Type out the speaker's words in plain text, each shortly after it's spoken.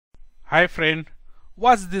Hi friend,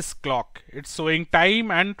 what's this clock? It's showing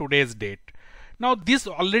time and today's date. Now this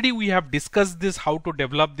already we have discussed this how to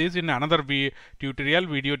develop this in another video tutorial.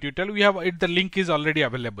 We have it, the link is already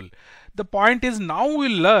available. The point is now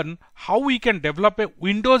we'll learn how we can develop a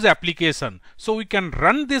Windows application so we can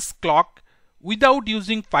run this clock without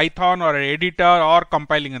using Python or an editor or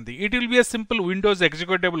compiling anything. It will be a simple Windows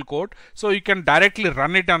executable code, so you can directly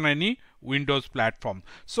run it on any Windows platform.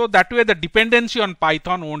 So that way the dependency on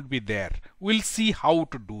Python won't be there. We'll see how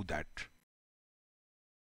to do that.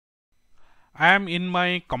 I am in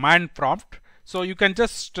my command prompt. So you can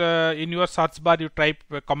just in your search bar you type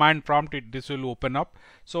command prompt, this will open up.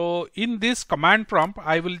 So in this command prompt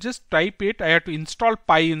I will just type it. I have to install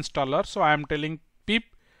PyInstaller. So I am telling pip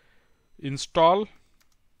install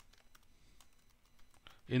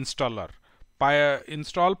installer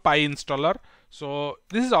install PyInstaller. So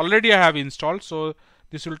this is already I have installed, so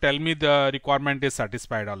this will tell me the requirement is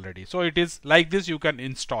satisfied already. So it is like this, you can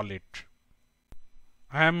install it.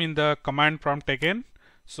 I am in the command prompt again.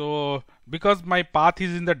 So because my path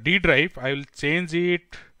is in the D drive, I will change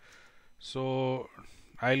it. So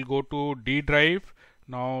I'll go to D drive,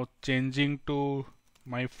 now changing to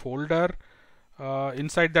my folder.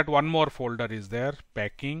 Inside that one more folder is there,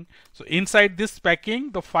 packing. So inside this packing,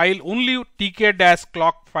 the file only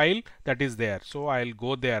tk-clock file that is there. So I'll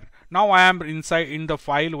go there. Now I am inside in the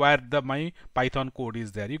file where my Python code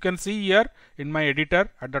is there. You can see here in my editor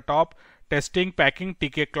at the top, testing packing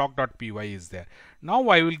tkclock.py is there. Now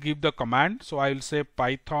I will give the command. So I will say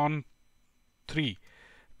Python 3,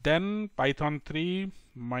 then Python 3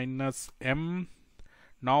 -m.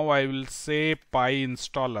 Now I will say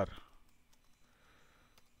PyInstaller.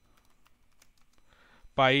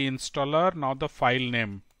 PyInstaller, now the file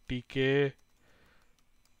name tkclock.py.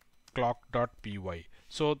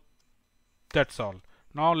 So that's all.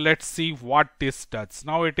 Now let's see what this does.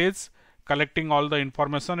 Now it is collecting all the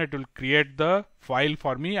information. It will create the file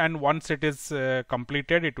for me, and once it is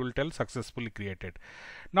completed, it will tell successfully created.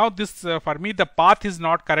 Now this for me the path is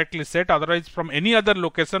not correctly set. Otherwise from any other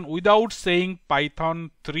location without saying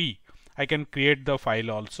Python 3 I can create the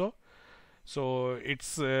file also. So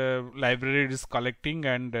its library is collecting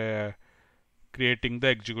and creating the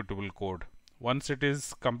executable code. Once it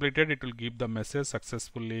is completed, it will give the message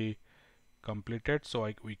successfully completed.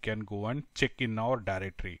 So we can go and check in our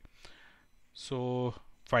directory. So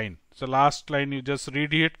fine. So last line you just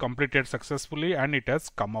read it, completed successfully, and it has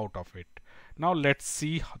come out of it. Now let's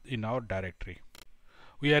see in our directory.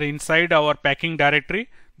 We are inside our packing directory.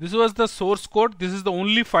 This was the source code. This is the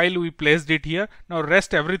only file we placed it here. Now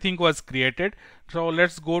rest everything was created. So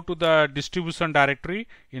let's go to the distribution directory.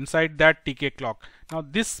 Inside that tkclock. Now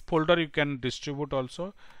this folder you can distribute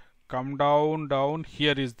also. Come down.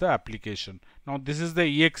 Here is the application. Now this is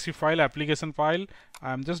the exe file, application file.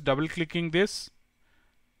 I am just double clicking this.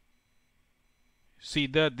 See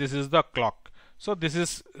this is the clock. So this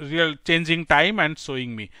is real changing time and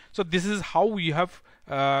showing me. So this is how we have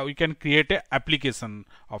we can create an application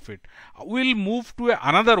of it. We'll move to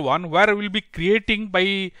another one where we'll be creating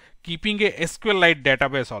by keeping a SQLite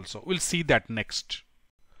database also. We'll see that next.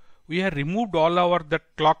 We have removed all our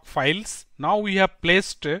clock files. Now we have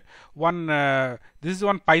placed one this is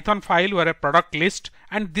one Python file where a product list,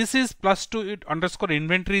 and this is +2 underscore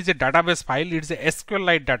inventory is a database file. It's a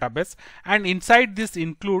SQLite database, and inside this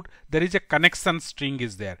include there is a connection string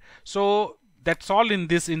is there. So that's all in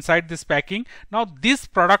this inside this packing. Now this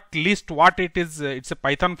product list, what it is, it's a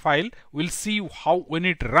Python file. We'll see how when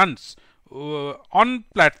it runs on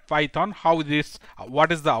Python, how this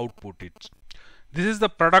what is the output. This is the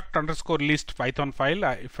product underscore list Python file.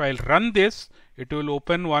 If I'll run this, it will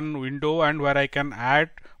open one window and where I can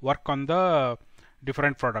work on the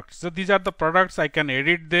different products. So these are the products. I can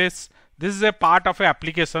edit this. This is a part of an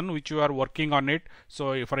application which you are working on it.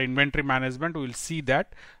 So for inventory management, we will see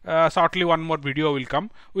that. Shortly one more video will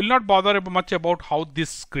come. We will not bother much about how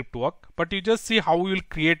this script work, but you just see how we will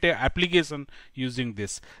create an application using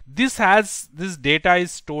this. This data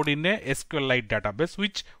is stored in a SQLite database,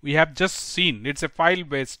 which we have just seen. It's a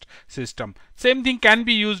file-based system. Same thing can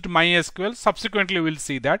be used MySQL. Subsequently, we'll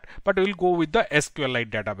see that, but we'll go with the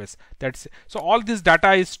SQLite database. That's it. So all this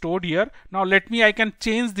data is stored here. Now I can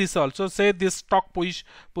change this also. Say this stock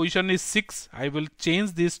position is 6. I will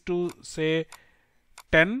change this to say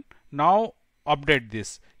 10. Now update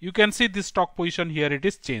this. You can see this stock position here, it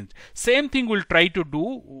is changed. Same thing we'll try to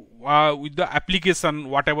do with the application,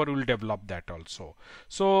 whatever we'll develop that also.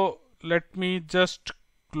 So let me just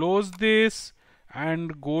close this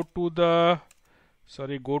and go to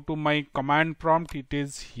my command prompt. It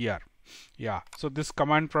is here. Yeah, so this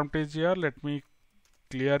command prompt is here. Let me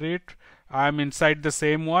clear it. I am inside the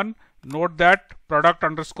same one. Note that product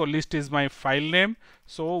underscore list is my file name.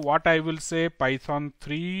 So what I will say, Python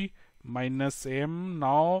 3 minus m,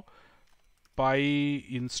 now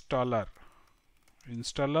PyInstaller.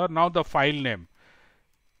 Now the file name,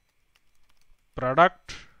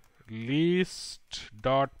 product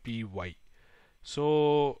list.py.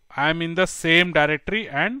 So I am in the same directory,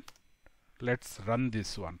 and let's run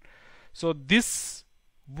this one. So this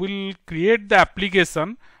will create the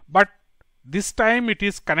application, but this time it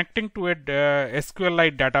is connecting to a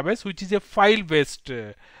SQLite database, which is a file-based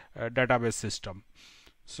database system.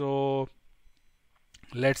 So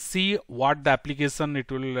let's see what the application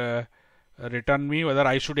it will return me, whether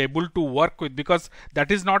I should able to work with, because that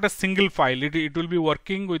is not a single file. It will be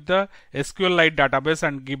working with the SQLite database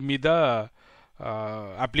and give me the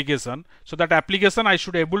application. So that application I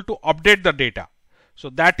should able to update the data. So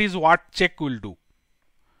that is what check will do.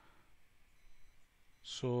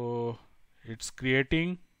 So it's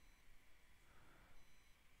creating.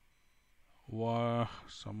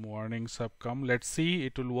 Some warnings have come. Let's see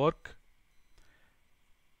it will work.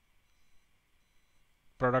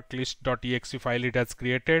 Product list.exe file it has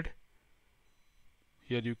created.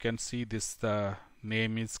 Here you can see this, the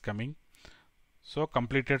name is coming. So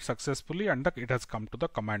completed successfully, and it has come to the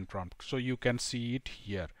command prompt. So you can see it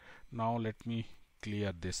here. Now let me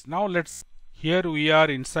clear this. Now here we are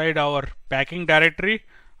inside our packing directory.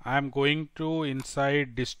 I am going to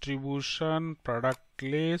inside distribution, product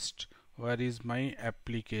list. Where is my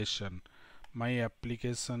application? My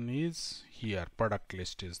application is here, product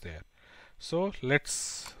list is there. So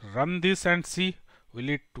let's run this and see, will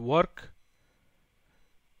it work?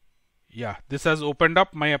 Yeah, this has opened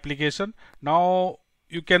up my application. Now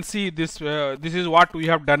you can see this, this is what we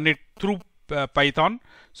have done it through Python.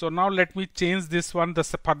 So now let me change this one, the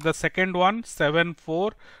second one,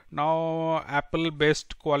 7.4. Now Apple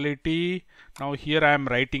best quality. Now here I am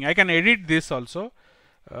writing, I can edit this also.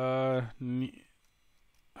 I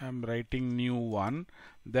am writing new one.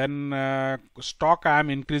 Then stock I am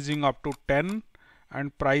increasing up to 10,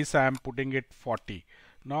 and price I am putting it 40.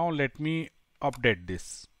 Now let me update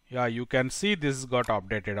this. Yeah, you can see this got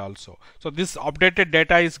updated also. So this updated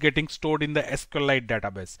data is getting stored in the SQLite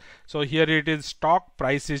database. So here it is stock,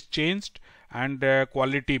 price is changed, and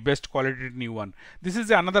quality, best quality, new one. This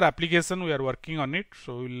is another application we are working on it,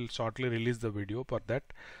 so we'll shortly release the video for that.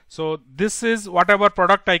 So this is whatever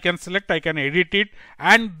product I can select, I can edit it,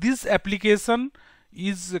 and this application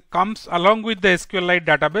comes along with the SQLite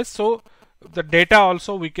database. So the data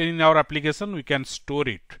also we can, in our application we can store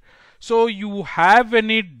it. So you have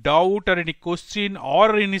any doubt or any question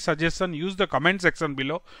or any suggestion, use the comment section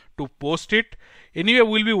below to post it. Anyway,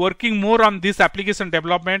 we'll be working more on this application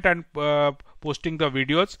development and posting the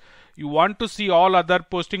videos. You want to see all other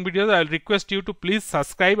posting videos, I'll request you to please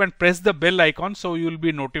subscribe and press the bell icon so you will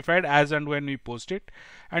be notified as and when we post it.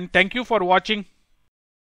 And thank you for watching.